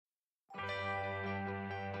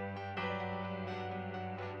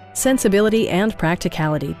Sensibility and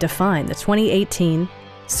practicality define the 2018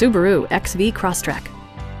 Subaru XV Crosstrek.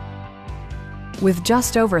 With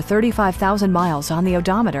just over 35,000 miles on the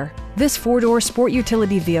odometer, this four-door sport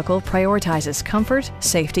utility vehicle prioritizes comfort,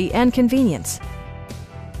 safety, and convenience.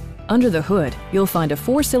 Under the hood, you'll find a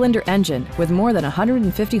four-cylinder engine with more than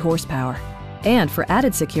 150 horsepower. And for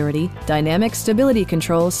added security, dynamic stability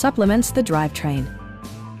control supplements the drivetrain.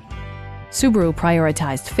 Subaru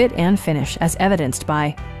prioritized fit and finish as evidenced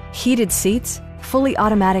by heated seats, fully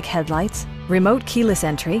automatic headlights, remote keyless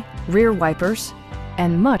entry, rear wipers,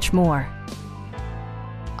 and much more.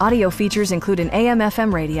 Audio features include an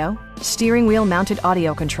AM/FM radio, steering wheel mounted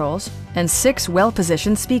audio controls, and 6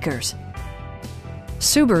 well-positioned speakers.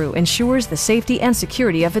 Subaru ensures the safety and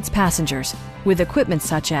security of its passengers with equipment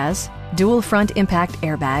such as dual front impact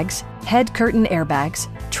airbags, head curtain airbags,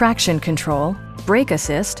 traction control, brake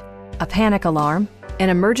assist, a panic alarm, an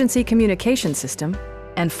emergency communication system,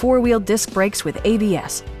 and 4-wheel disc brakes with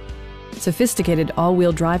ABS. Sophisticated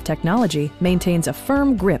all-wheel drive technology maintains a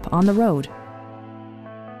firm grip on the road.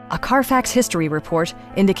 A Carfax history report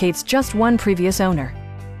indicates just one previous owner.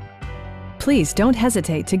 Please don't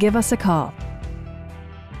hesitate to give us a call.